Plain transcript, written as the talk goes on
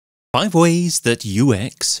5 ways that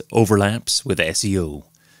UX overlaps with SEO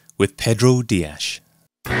with Pedro Dias.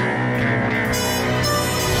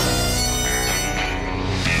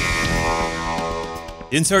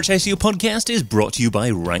 In Search SEO podcast is brought to you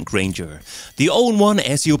by Rank Ranger, the all-in-one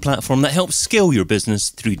SEO platform that helps scale your business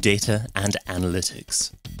through data and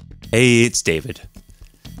analytics. Hey, it's David.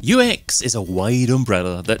 UX is a wide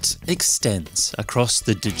umbrella that extends across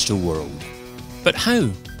the digital world. But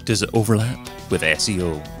how does it overlap with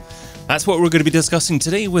SEO? That's what we're going to be discussing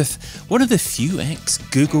today with one of the few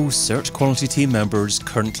ex-Google search quality team members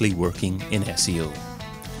currently working in SEO.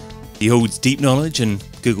 He holds deep knowledge in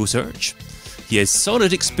Google search. He has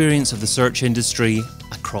solid experience of the search industry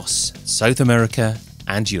across South America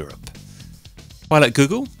and Europe. While at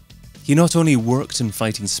Google, he not only worked in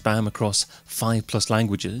fighting spam across 5+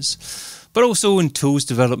 languages, but also in tools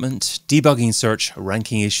development, debugging search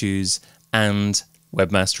ranking issues, and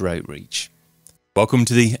webmaster outreach. Welcome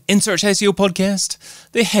to the In Search SEO podcast,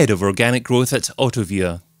 the head of organic growth at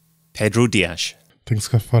Autovia, Pedro Dias. Thanks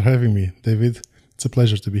for having me, David. It's a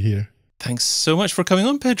pleasure to be here. Thanks so much for coming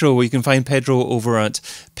on, Pedro. You can find Pedro over at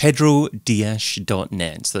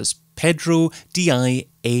pedrodias.net. So that's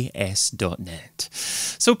pedrodias.net.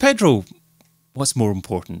 So Pedro, what's more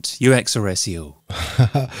important, UX or SEO?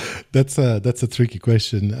 That's a tricky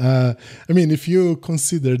question. If you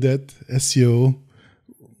consider that SEO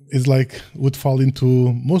is would fall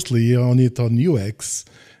into mostly on UX,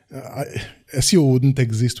 SEO wouldn't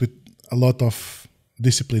exist with a lot of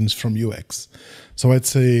disciplines from UX. So I'd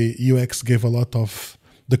say UX gave a lot of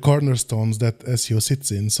the cornerstones that SEO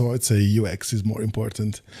sits in. So I'd say UX is more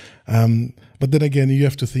important. But then again, you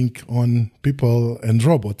have to think on people and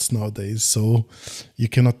robots nowadays. So you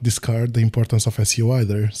cannot discard the importance of SEO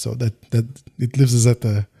either. So that it leaves us at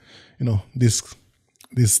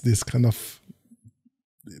this kind of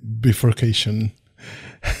bifurcation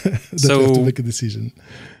that we have to make a decision.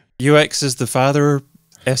 UX is the father,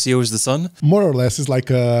 SEO is the son? More or less, it's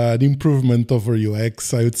like an improvement over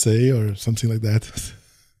UX, I would say, or something like that.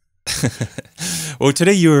 Well,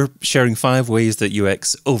 today you're sharing 5 ways that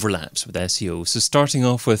UX overlaps with SEO. So starting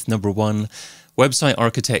off with number 1, website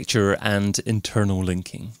architecture and internal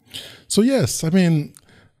linking. So yes,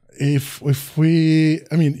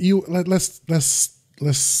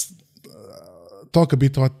 let's talk a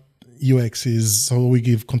bit what UX is, so we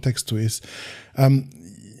give context to it.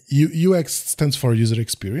 UX stands for user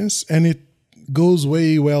experience, and it goes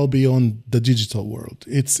way well beyond the digital world.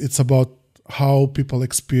 It's about how people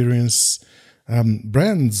experience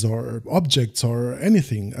brands or objects or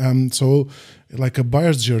anything. So like a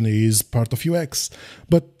buyer's journey is part of UX.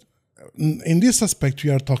 But in this aspect, we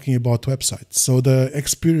are talking about websites. So the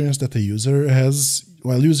experience that a user has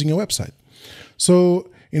while using a website. So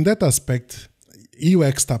in that aspect,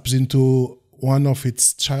 UX taps into one of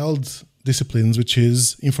its child disciplines, which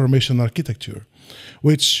is information architecture,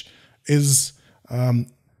 which is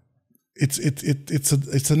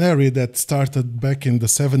it's an area that started back in the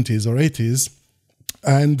 70s or 80s,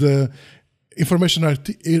 and information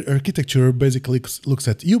architecture basically looks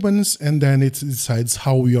at humans, and then it decides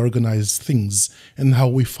how we organize things and how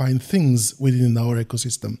we find things within our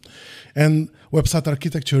ecosystem. And website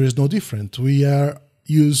architecture is no different. We are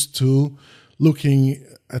used to looking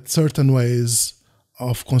at certain ways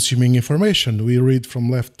of consuming information. We read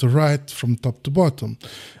from left to right, from top to bottom,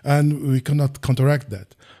 and we cannot counteract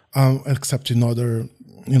that, except in other,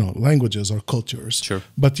 languages or cultures. Sure.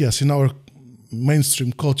 But yes, in our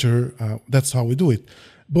mainstream culture, that's how we do it.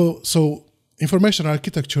 So information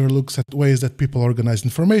architecture looks at ways that people organize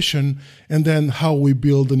information, and then how we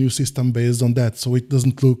build a new system based on that, so it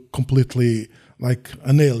doesn't look completely like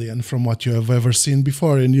an alien from what you have ever seen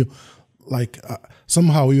before, and you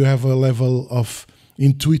somehow you have a level of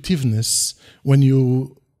intuitiveness when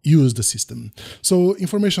you use the system. So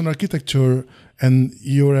information architecture and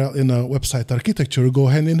URL in a website architecture go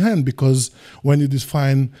hand in hand, because when you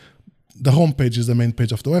define the homepage is the main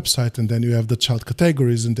page of the website, and then you have the child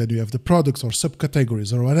categories, and then you have the products or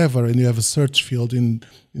subcategories or whatever, and you have a search field in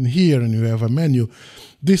here, and you have a menu.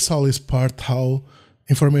 This all is part how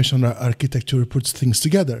information architecture puts things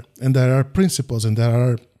together, and there are principles and there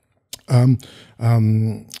are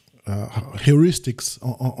heuristics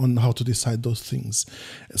on how to decide those things.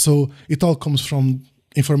 So it all comes from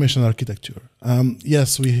information architecture.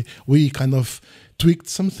 Yes, we kind of tweaked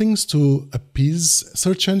some things to appease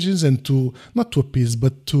search engines, and not to appease,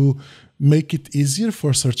 but to make it easier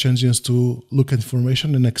for search engines to look at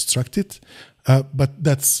information and extract it. But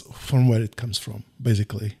that's from where it comes from,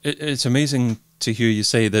 basically. It's amazing to hear you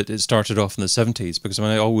say that it started off in the 70s, because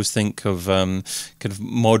I always think of kind of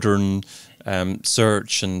modern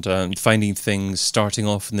search and finding things starting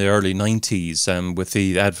off in the early 90s with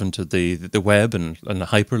the advent of the web and the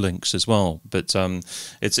hyperlinks as well. But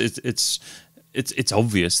it's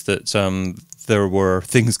obvious that there were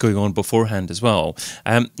things going on beforehand as well.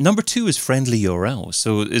 Number 2 is friendly URLs.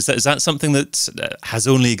 So is that something that has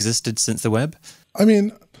only existed since the web? I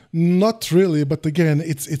mean, not really, but again,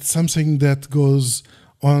 it's something that goes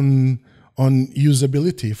on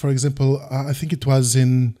usability. For example, I think it was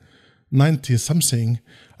in 90 something,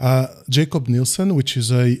 Jacob Nielsen, which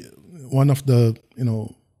is one of the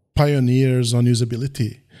pioneers on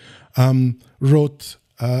usability, wrote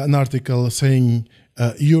an article saying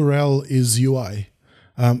URL is UI,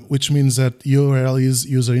 which means that URL is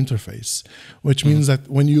user interface, which means that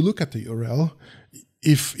when you look at the URL,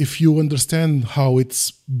 if you understand how it's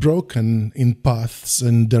broken in paths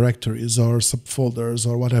and directories or subfolders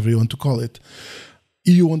or whatever you want to call it,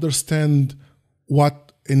 you understand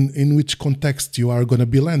what in which context you are going to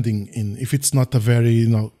be landing in. If it's not a very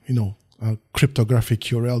cryptographic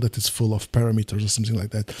URL that is full of parameters or something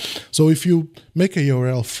like that. So if you make a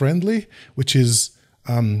URL friendly, which is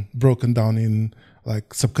broken down in like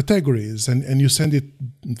subcategories, and you send it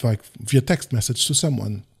like via text message to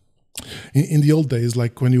someone. In the old days,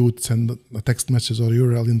 like when you would send a text message or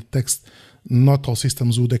URL in text, not all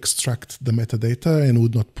systems would extract the metadata and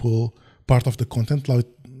would not pull part of the content like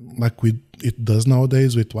it does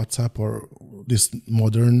nowadays with WhatsApp or this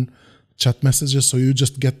modern chat messages. So you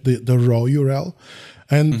just get the raw URL.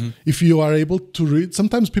 And if you are able to read,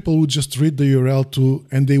 sometimes people would just read the URL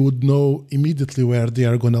and they would know immediately where they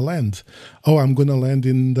are going to land. Oh, I'm going to land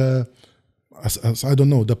in the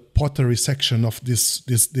pottery section of this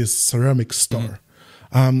ceramic store.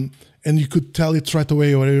 And you could tell it right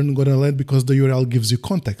away where you're going to land because the URL gives you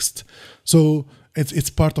context. So it's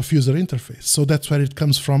part of user interface. So that's where it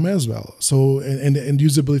comes from as well. So and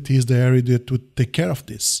usability is the area that would take care of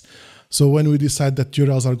this. So when we decide that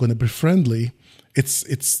URLs are going to be friendly,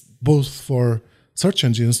 it's both for search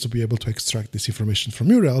engines to be able to extract this information from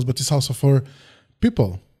URLs, but it's also for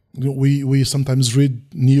people. We sometimes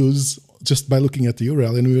read news just by looking at the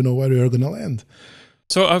URL, and we know where we are going to land.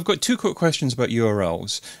 So I've got 2 quick questions about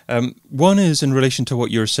URLs. One is in relation to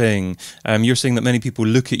what you're saying. You're saying that many people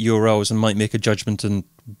look at URLs and might make a judgment on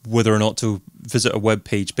whether or not to visit a web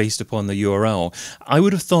page based upon the URL. I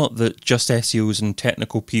would have thought that just SEOs and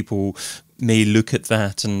technical people may look at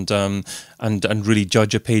that and really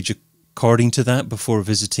judge a page according to that before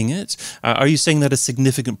visiting it. Are you saying that a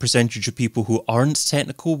significant percentage of people who aren't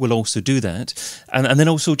technical will also do that? And then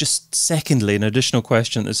also just secondly, an additional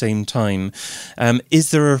question at the same time,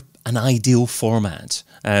 is there an ideal format,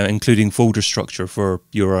 including folder structure for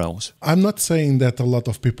URLs? I'm not saying that a lot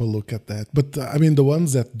of people look at that, but I mean, the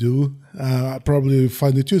ones that do probably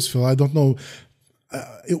find it useful. I don't know.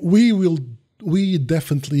 We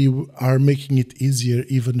definitely are making it easier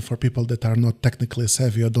even for people that are not technically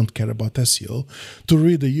savvy or don't care about SEO to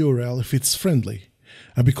read a URL if it's friendly,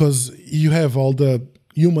 because you have all the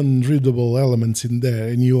human readable elements in there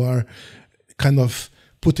and you are kind of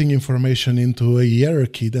putting information into a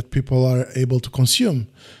hierarchy that people are able to consume.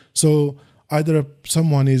 So either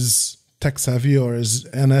someone is tech savvy or is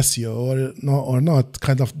an SEO or not,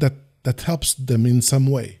 kind of that helps them in some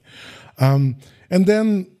way. And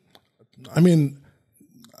then, I mean,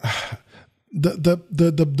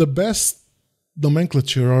 the best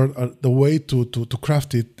nomenclature or the way to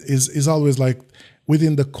craft it is always like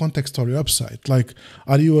within the context of your website. Like,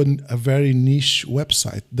 are you a very niche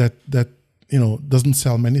website that doesn't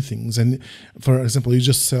sell many things? And for example,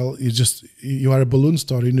 you are a balloon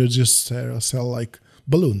store and you just sell like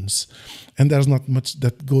balloons, and there's not much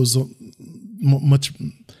that goes on, much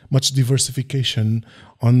diversification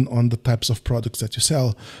on the types of products that you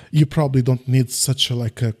sell. You probably don't need such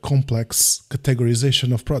a complex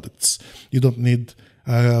categorization of products. You don't need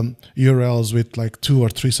URLs with like 2 or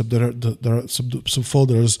 3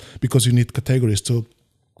 subfolders because you need categories to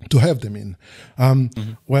have them in.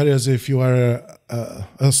 Whereas if you are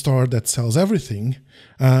a store that sells everything,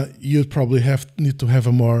 you'd probably need to have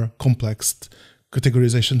a more complex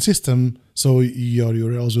categorization system, so your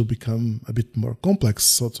URLs will become a bit more complex,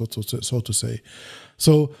 so to say.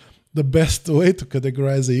 So the best way to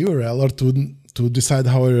categorize a URL or to decide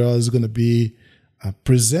how a URL is going to be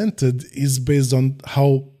presented is based on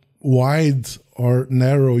how wide or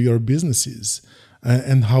narrow your business is,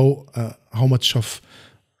 and how much of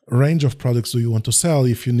range of products do you want to sell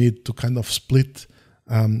if you need to kind of split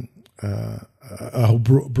a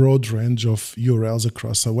broad range of URLs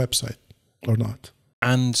across a website or not.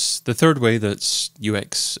 And the third way that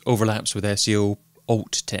UX overlaps with SEO,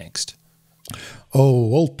 alt text.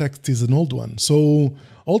 Oh, alt text is an old one. So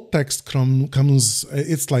alt text comes,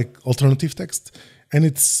 it's like alternative text, and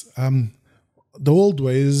it's the old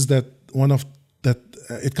way is that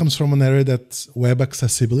it comes from an area that's web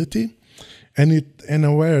accessibility, and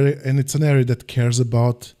it's an area that cares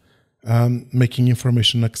about making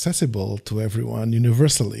information accessible to everyone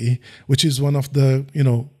universally, which is one of the,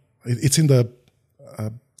 it's in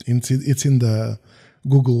the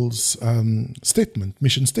Google's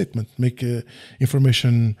mission statement, make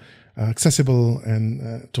information accessible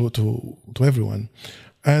and to everyone.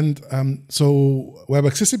 And so web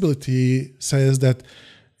accessibility says that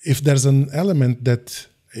if there's an element that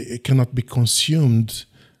it cannot be consumed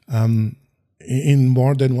in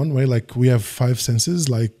more than one way, like we have 5 senses,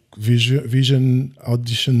 like vision,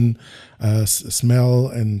 audition, smell,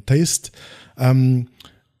 and taste, and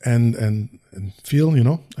feel.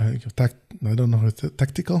 I don't know,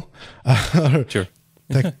 tactical. Sure.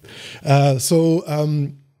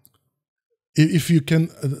 If you can,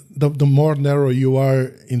 the more narrow you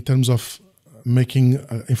are in terms of making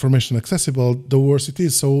information accessible, the worse it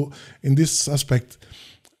is. So in this aspect,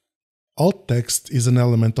 alt text is an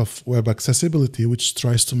element of web accessibility, which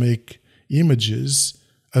tries to make images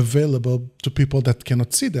available to people that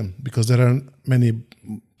cannot see them, because there are many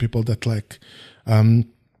people that lack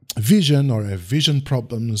vision or have vision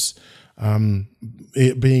problems.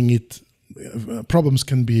 Problems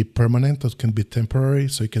can be permanent or can be temporary,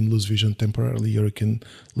 so you can lose vision temporarily or you can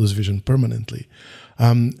lose vision permanently.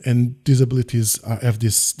 And disabilities have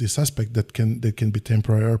this aspect that can be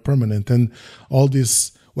temporary or permanent. And all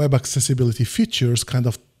these web accessibility features kind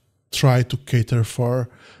of try to cater for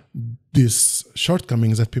these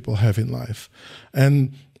shortcomings that people have in life.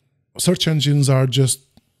 And search engines are just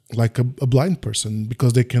like a blind person,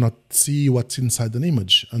 because they cannot see what's inside an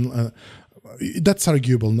image. And that's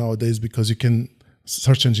arguable nowadays, because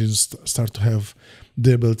search engines start to have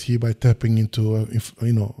the ability, by tapping into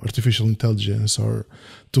artificial intelligence, or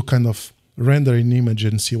to kind of render an image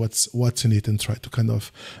and see what's in it and try to kind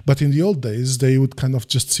of. But in the old days, they would kind of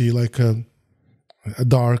just see like a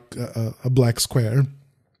black square,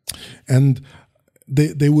 and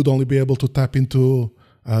they would only be able to tap into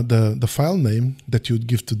the file name that you would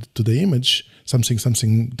give to the image,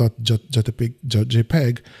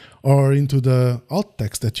 something.jpg, or into the alt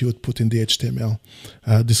text that you would put in the HTML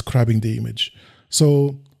describing the image.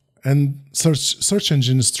 So, and search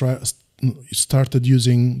engines started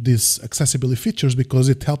using these accessibility features because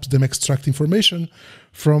it helps them extract information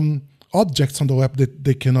from objects on the web that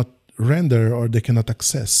they cannot render or they cannot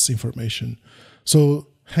access information. So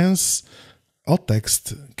hence, alt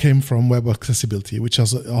text came from web accessibility, which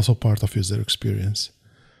is also part of user experience.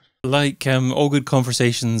 Like all good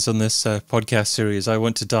conversations on this podcast series, I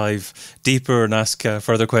want to dive deeper and ask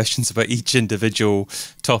further questions about each individual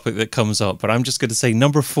topic that comes up. But I'm just going to say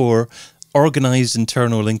number 4, organized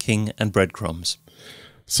internal linking and breadcrumbs.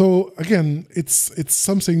 So again, it's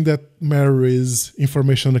something that marries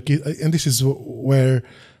information, and this is where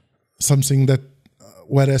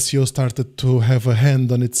SEO started to have a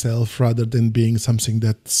hand on itself, rather than being something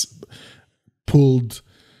that's pulled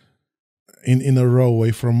in a row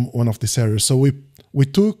away from one of these areas. So we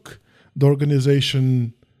took the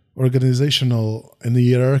organizational and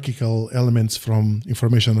the hierarchical elements from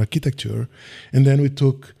information architecture, and then we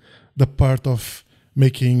took the part of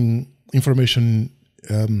making information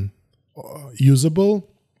usable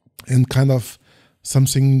and kind of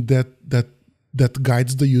something that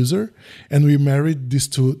guides the user, and we married these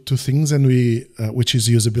two things, and which is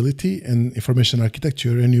usability and information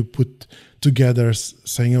architecture, and you put together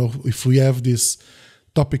saying, if we have these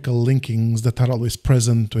topical linkings that are always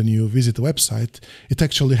present when you visit a website, it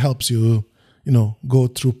actually helps you, go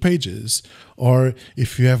through pages. Or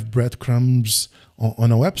if you have breadcrumbs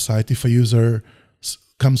on a website, if a user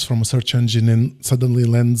comes from a search engine and suddenly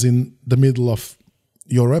lands in the middle of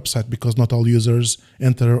your website, because not all users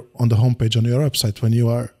enter on the homepage on your website when you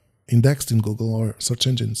are indexed in Google or search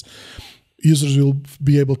engines, users will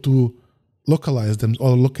be able to localize them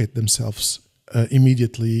or locate themselves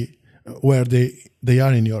immediately where they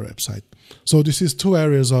are in your website. So this is 2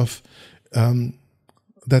 areas of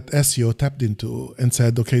that SEO tapped into and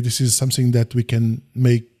said, okay, this is something that we can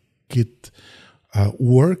make it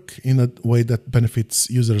work in a way that benefits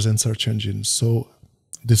users and search engines. So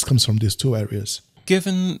this comes from these 2 areas.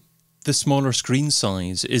 Given the smaller screen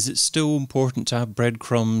size, is it still important to have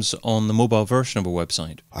breadcrumbs on the mobile version of a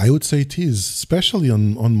website? I would say it is, especially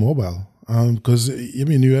on mobile, because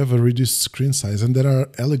you have a reduced screen size, and there are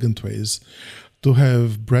elegant ways to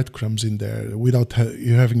have breadcrumbs in there without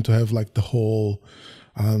you having to have like the whole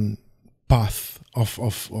path of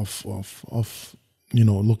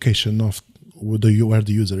location of where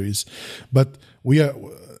the user is. But we are,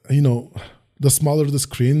 the smaller the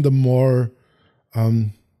screen, the more,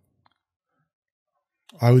 I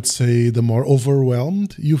would say, the more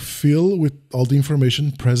overwhelmed you feel with all the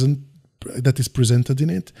information that is presented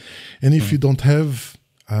in it. And if you don't have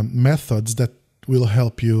methods that will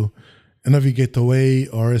help you navigate away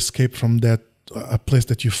or escape from that a place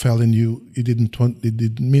that you fell and you didn't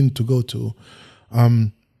mean to go to,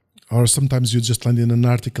 or sometimes you just land in an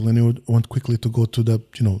article and you want quickly to go to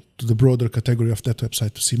the broader category of that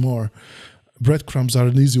website to see more. Breadcrumbs are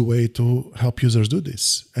an easy way to help users do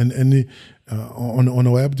this. And on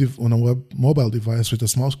a web mobile device with a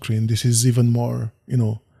small screen, this is even more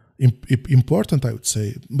important, I would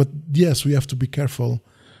say. But yes, we have to be careful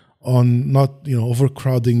on not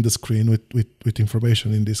overcrowding the screen with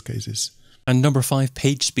information in these cases. And number 5,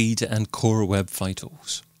 PageSpeed and Core Web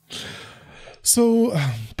Vitals. So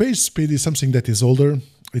PageSpeed is something that is older.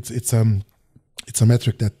 It's a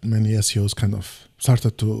metric that many SEOs kind of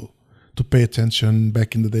started to pay attention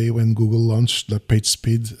back in the day when Google launched the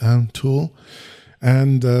PageSpeed tool.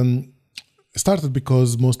 And it started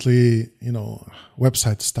because mostly,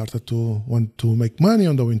 websites started to want to make money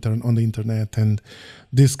on the internet, and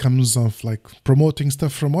this comes of like promoting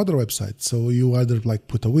stuff from other websites. So you either like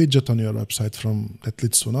put a widget on your website that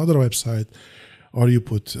leads to another website, or you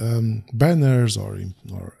put banners or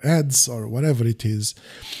ads or whatever it is,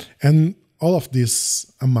 and all of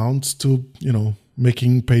this amounts to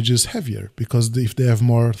making pages heavier, because if they have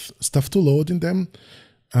more stuff to load in them,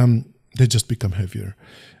 they just become heavier.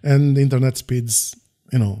 And the internet speeds,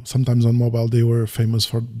 sometimes on mobile, they were famous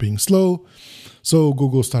for being slow. So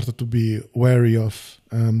Google started to be wary of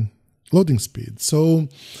loading speed. So,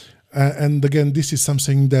 and again, this is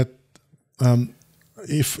something that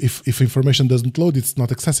if information doesn't load, it's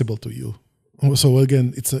not accessible to you. So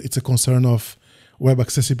again, it's a concern of web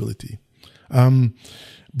accessibility.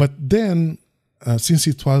 But then, since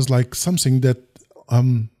it was like something that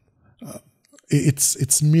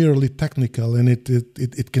it's merely technical, and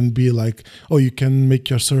it can be like, you can make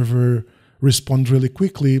your server respond really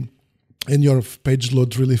quickly and your page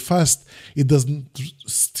load really fast. It doesn't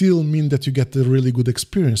still mean that you get a really good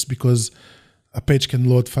experience, because a page can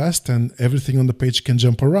load fast and everything on the page can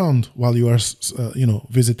jump around while you are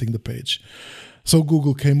visiting the page. So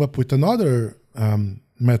Google came up with another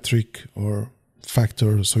metric or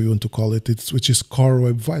factor, so you want to call it, which is Core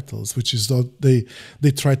Web Vitals, which is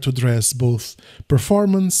they try to address both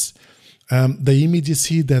performance, the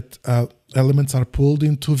immediacy that elements are pulled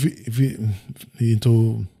into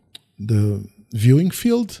the viewing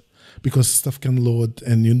field, because stuff can load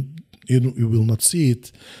and you will not see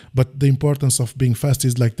it. But the importance of being fast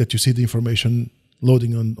is like that you see the information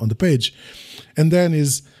loading on the page. And then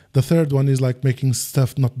the third one is like making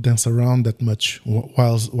stuff not dance around that much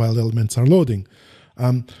while elements are loading.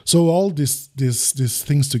 So all these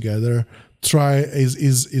things together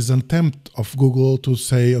is an attempt of Google to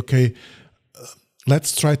say, okay,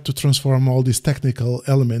 let's try to transform all these technical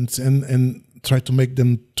elements and try to make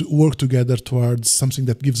them to work together towards something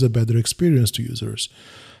that gives a better experience to users.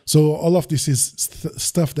 So all of this is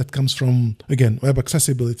stuff that comes from, again, web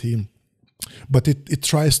accessibility, but it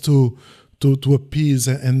tries to appease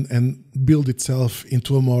and build itself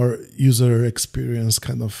into a more user experience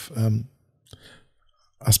kind of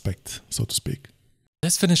aspect, so to speak.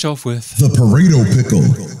 Let's finish off with the Pareto pickle.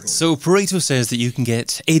 So Pareto says that you can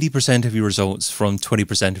get 80% of your results from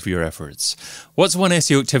 20% of your efforts. What's one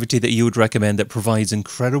SEO activity that you would recommend that provides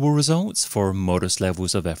incredible results for modest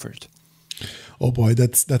levels of effort? Oh boy,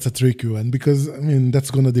 that's a tricky one, because I mean that's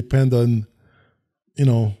going to depend on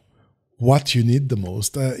what you need the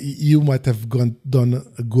most. You might have done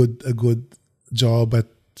a good job at,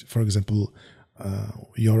 for example,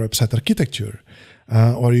 your website architecture.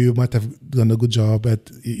 Or you might have done a good job at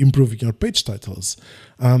improving your page titles,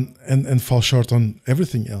 and fall short on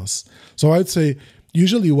everything else. So I'd say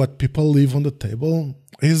usually what people leave on the table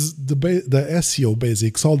is the SEO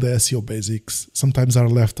basics. All the SEO basics sometimes are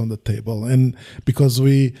left on the table, and because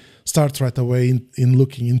we start right away in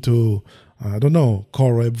looking into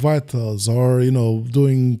Core Web Vitals, or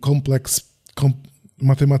doing complex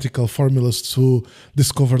mathematical formulas to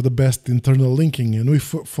discover the best internal linking, and we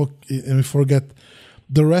forget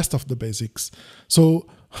the rest of the basics. So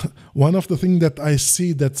one of the things that I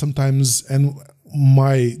see that sometimes, and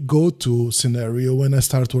my go-to scenario when I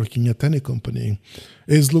start working at any company,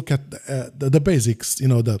 is look at the basics,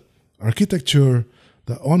 the architecture,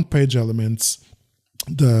 the on-page elements,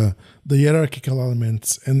 the hierarchical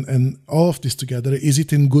elements, and all of this together. Is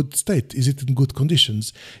it in good state? Is it in good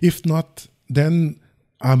conditions? If not, then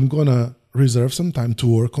I'm gonna reserve some time to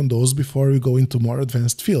work on those before we go into more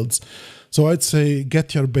advanced fields. So I'd say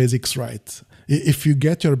get your basics right. If you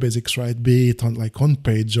get your basics right, be it on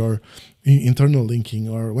page or internal linking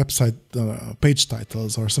or website page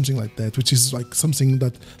titles or something like that, which is like something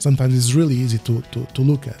that sometimes is really easy to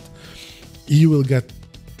look at, you will get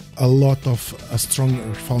a lot of a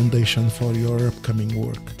stronger foundation for your upcoming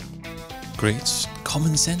work. Great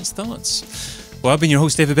common sense thoughts. Well, I've been your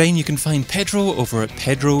host, David Bain. You can find Pedro over at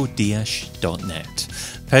pedrodias.net.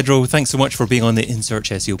 Pedro, thanks so much for being on the In Search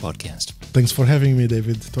SEO podcast. Thanks for having me,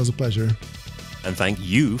 David. It was a pleasure. And thank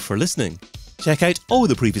you for listening. Check out all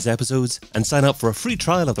the previous episodes and sign up for a free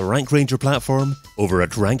trial of the Rank Ranger platform over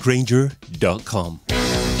at rankranger.com.